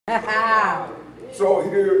So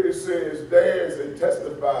here it says, dance and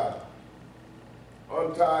testify.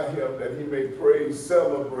 Untie him that he may praise,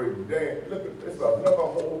 celebrate, dance. Look at this, another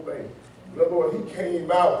whole thing. In other words, he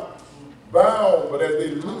came out bound, but as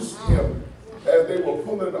they loosed him, as they were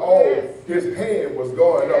pulling off, his hand was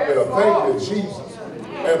going up in a thank you, Jesus,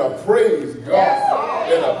 and a praise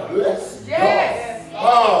God, and a bless God.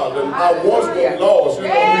 I once was lost, you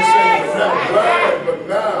know, we say I'm blind, but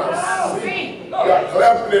now I see. Got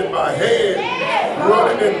clapping in my hands,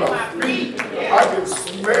 running in my feet. I can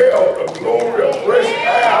smell the glory of fresh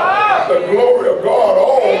air, the glory of God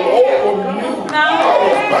all over me. I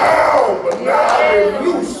was bound, but now I've been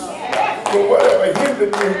loose. So whatever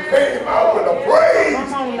hindered me came out with a praise.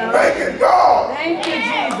 Thanking God. Thank you,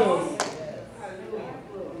 Jesus.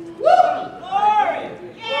 Woo! Glory!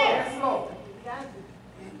 Yes, Lord.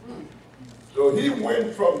 So he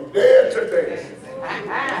went from there to there.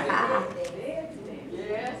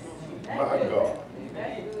 My God.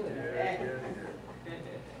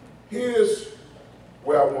 Here's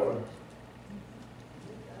where I want to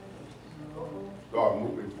start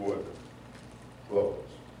moving forward to close.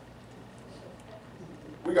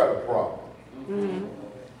 We got a problem.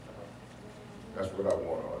 That's what I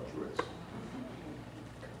want to address.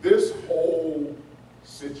 This whole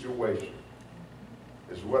situation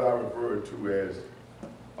is what I refer to as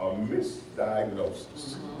a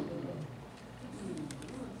misdiagnosis.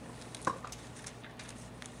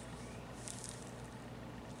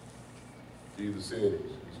 Jesus said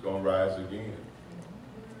he's going to rise again.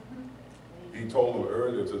 He told them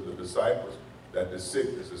earlier to the disciples that the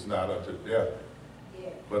sickness is not unto death,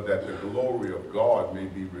 but that the glory of God may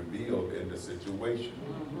be revealed in the situation.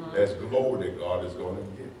 There's glory that God is going to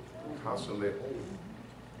give constantly over.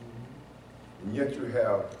 And yet you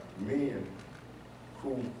have men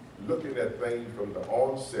who, looking at things from the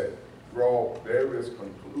onset, draw various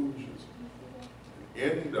conclusions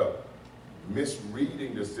and end up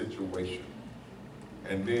misreading the situation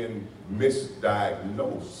and then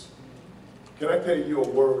misdiagnose. Can I tell you a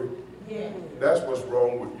word? Yeah. That's what's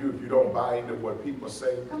wrong with you if you don't buy into what people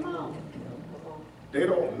say. Come on. They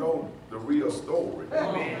don't know the real story.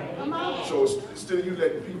 Come on. So still you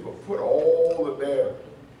letting people put all of their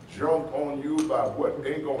junk on you about what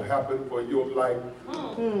ain't going to happen for your life.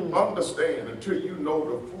 Understand, until you know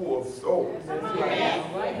the full story,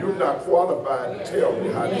 you're not qualified to tell me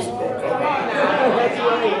how this is going to come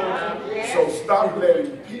out. So stop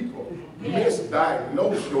letting people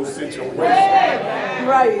misdiagnose your situation.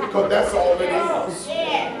 Right. Because that's all it is.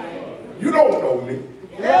 You don't know me.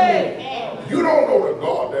 You don't know the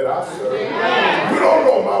God that I serve. You don't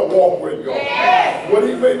know my walk with God. Well,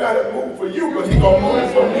 he may not have moved for you, but he's going to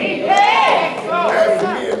move for me. As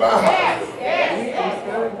for me in my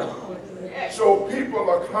house. So people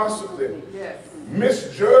are constantly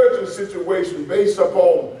misjudging situations based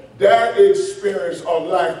upon their experience or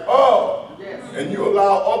lack of. And you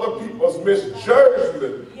allow other people's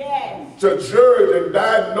misjudgment to judge and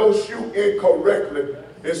diagnose you incorrectly.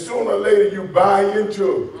 And sooner or later you buy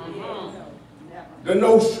into the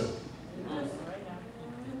notion.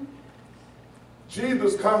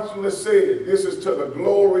 Jesus constantly said, this is to the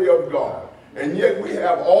glory of God. And yet we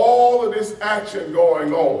have all of this action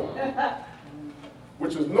going on,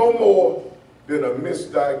 which is no more than a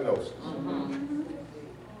misdiagnosis.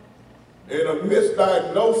 And a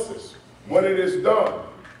misdiagnosis, when it is done,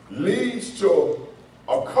 leads to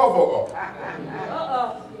a cover-up.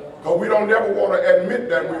 Because we don't ever want to admit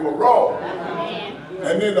that we were wrong.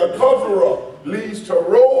 And then the cover-up leads to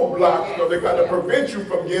roadblocks because they got to prevent you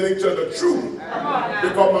from getting to the truth.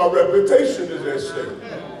 Because my reputation is at stake.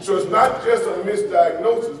 So it's not just a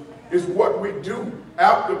misdiagnosis, it's what we do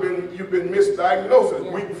after you've been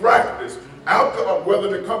misdiagnosed. We practice after whether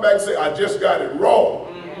to come back and say, I just got it wrong.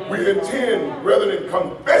 We intend, rather than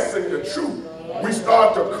confessing the truth, we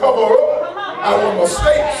start to cover up our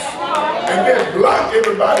mistakes and then block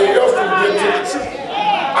everybody else from getting to the truth.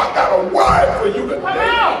 I got a word for you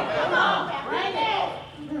today.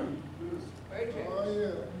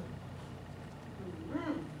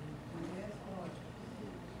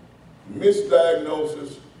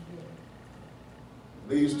 Misdiagnosis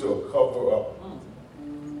leads to a cover-up.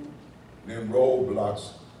 Then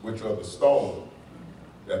roadblocks, which are the stones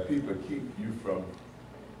that people keep you from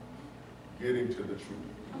getting to the truth.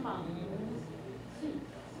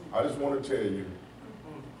 I just want to tell you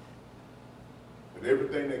that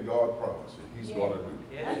everything that God promised, he's going to do.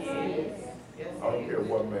 I don't care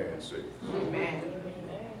what man says.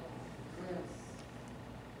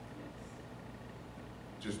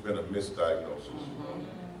 Just been a misdiagnosis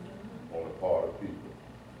on the part of people.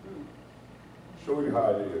 Show you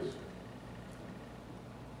how it is.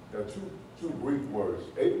 There are two Greek words.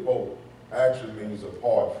 Apo actually means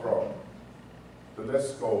apart from.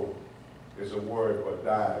 Telesco is a word for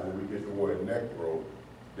die, where we get the word necro,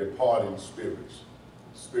 departing spirits,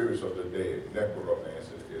 spirits of the dead.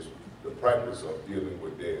 Necromancy is the practice of dealing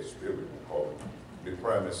with dead spirits. We call it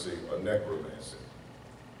necromancy or necromancy.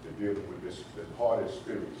 They're dealing with this departed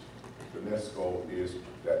spirits. Telesco is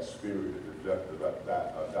that spirit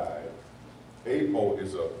that died. Apo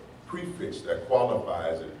is a prefix that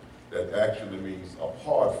qualifies it, that actually means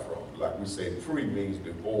apart from. Like we say, pre means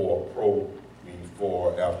before, pro means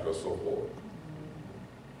for, after, so forth.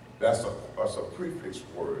 That's a prefix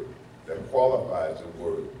word that qualifies the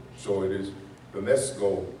word. So it is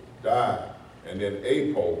telesco, die, and then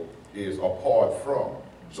apo is apart from.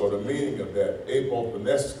 So the meaning of that, apo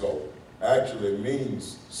telesco, actually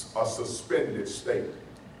means a suspended state.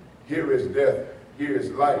 Here is death, here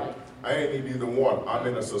is life. I ain't in either one. I'm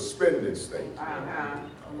in a suspended state.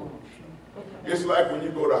 It's like when you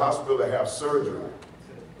go to the hospital to have surgery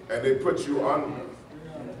and they put you on,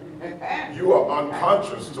 you are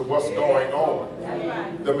unconscious to what's going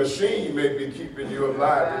on. The machine may be keeping you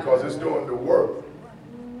alive because it's doing the work.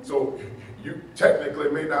 So you technically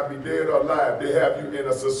may not be dead or alive. They have you in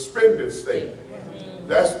a suspended state.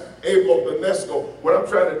 That's apotelesco. What I'm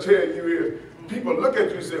trying to tell you is, people look at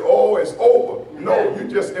you and say, oh, it's over. No, you're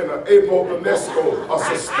just in an apotelesco, a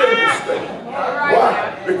suspended state.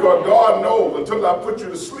 Why? Because God knows until I put you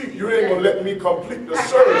to sleep, you ain't going to let me complete the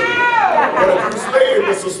surgery. But if you stay in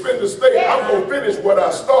the suspended state, I'm going to finish what I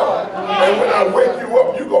started. And when I wake you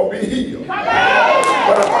up, you're going to be healed.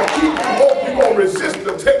 But if I keep you up, you're going to resist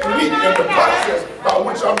the technique and the process by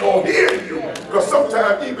which I'm going to heal you. Because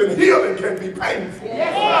sometimes even healing can be painful.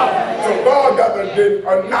 So God got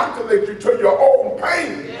to inoculate you to your own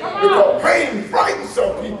pain. Because pain frightens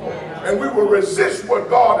some people. And we will resist what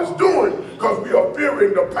God is doing because we are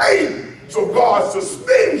fearing the pain. So God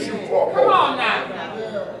suspends you for a moment. Come on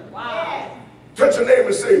now. Wow. Touch your neighbor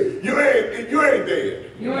and say, you ain't dead. You ain't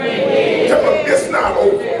dead. Tell them it's not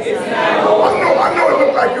over. It's not over. I know it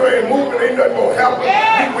looks like you ain't moving, ain't nothing gonna happen.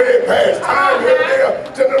 You way past time here and there.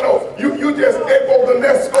 Tell them no, you just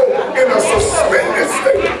apotelesco in a suspended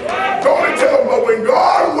state. Don't tell them, but when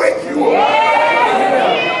God wakes you up.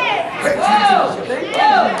 Thank you, Jesus.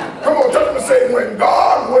 Come on, tell them to say, when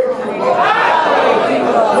God wakes you up.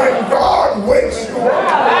 When God wakes you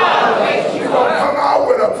up. You're gonna come out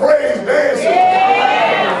with a praise dancing.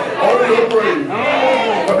 Only a praise.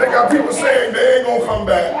 But they got people saying they ain't gonna come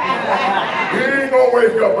back. You ain't gonna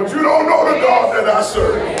wake up, but you don't know the God that I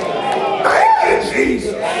serve. Thank you,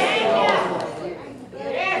 Jesus.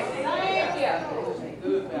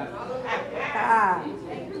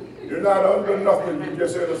 You're not under nothing, you're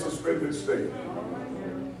just in a suspended state.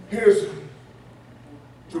 Here's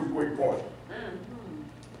 2 quick points.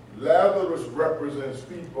 Lazarus represents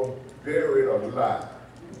people buried alive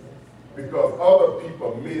because other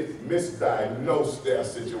people misdiagnose their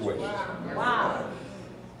situation. Wow.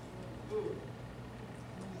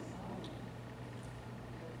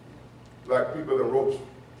 Like people that wrote you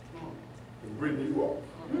and written you off.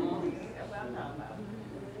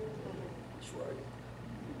 That's right.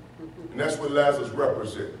 And that's what Lazarus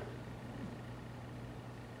represents.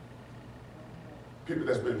 People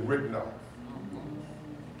that's been written off.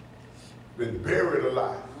 Been buried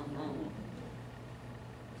alive.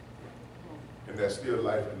 And there's still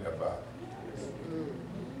life in their body.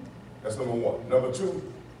 That's number 1. Number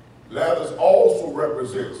 2, Lazarus also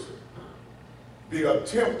represents the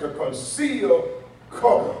attempt to conceal,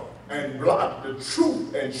 cover, and block the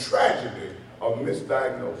truth and tragedy of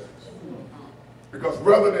misdiagnosis. Because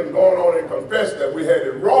rather than going on and confess that we had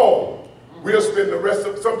it wrong, we'll spend the rest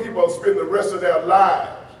of, some people spend the rest of their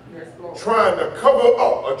lives trying to cover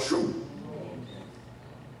up a truth.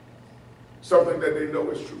 Something that they know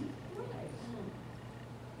is true.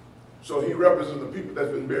 So he represents the people that's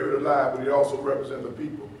been buried alive, but he also represents the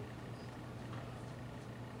people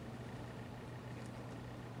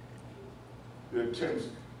that attempts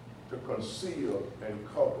to conceal and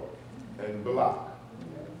cover and block.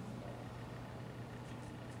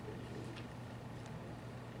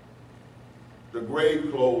 The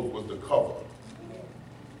grave clothes was the cover.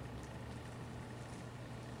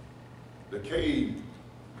 The cave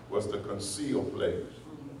was the concealed place.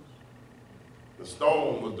 The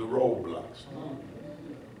stone was the roadblocks.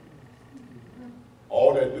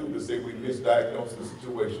 All that do is say we misdiagnosed the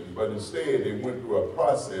situation, but instead they went through a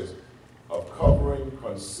process of covering,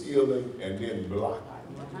 concealing, and then blocking.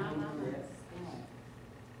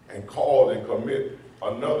 And call and commit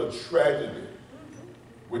another tragedy,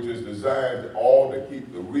 which is designed all to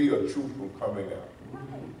keep the real truth from coming out.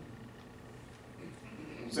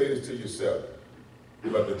 Say this to yourself.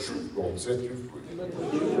 But the truth gonna set you free.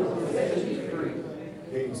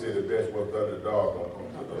 King said the best what's done in the dark gonna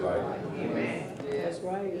come to the light. Amen. That's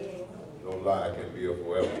right. No lie can live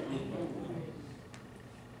forever.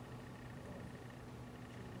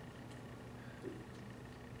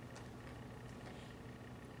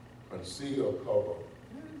 Conceal, cover,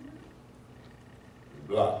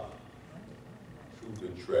 block, truth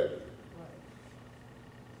and tragedy.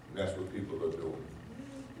 And that's what people are doing.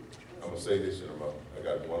 I'm going to say this in a moment. I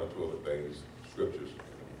got one or two other things, scriptures, and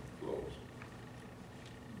close.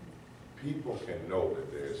 People can know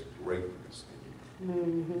that there's greatness in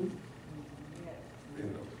you. You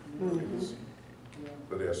know, greatness.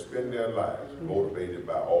 But they'll spend their lives motivated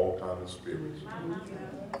by all kinds of spirits.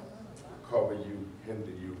 Cover you,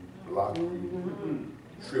 hinder you, block you,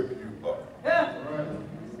 trip you up.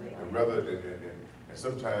 And rather than, and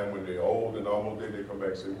sometimes when they're old and almost there, they come back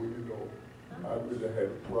and say, well, you know, I really had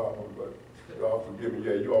a problem, but God forgive me.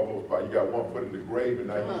 Yeah, you got one foot in the grave and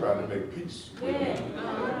now you're trying to make peace with me.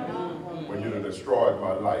 When you done destroyed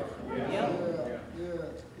my life.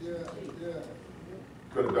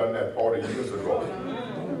 Could have done that 40 years ago.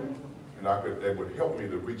 And that would help me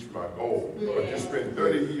to reach my goal. But you spent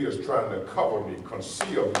 30 years trying to cover me,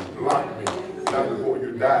 conceal me, block me. Now before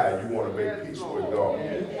you die, you want to make peace with God.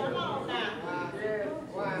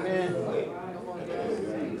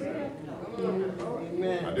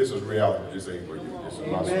 Now this is reality. This ain't for you. This is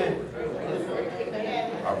my story.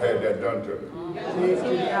 I've had that done to me.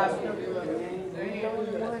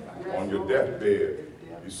 On your deathbed,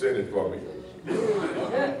 you said it for me.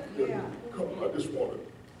 Come, I just want to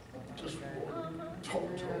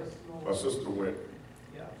talk to her. My sister went,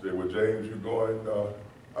 said, well, James, you going?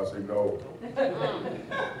 I said, no.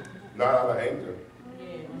 Not out of anger.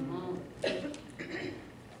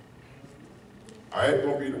 I ain't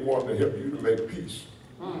going to be the one to help you to make peace.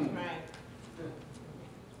 And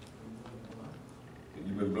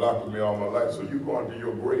you've been blocking me all my life, so you going to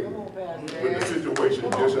your grave with the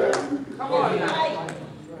situation just as you. Come on now.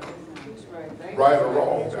 Right or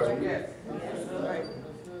wrong, that's what it's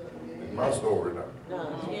my story now.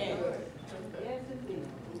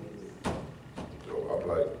 So I'm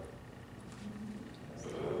like,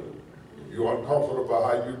 if you're uncomfortable about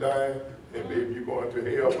how you dying, then maybe you're going to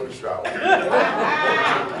hell with a shower.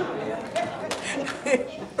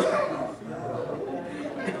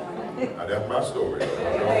 Now that's my story.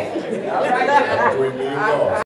 Between me and God.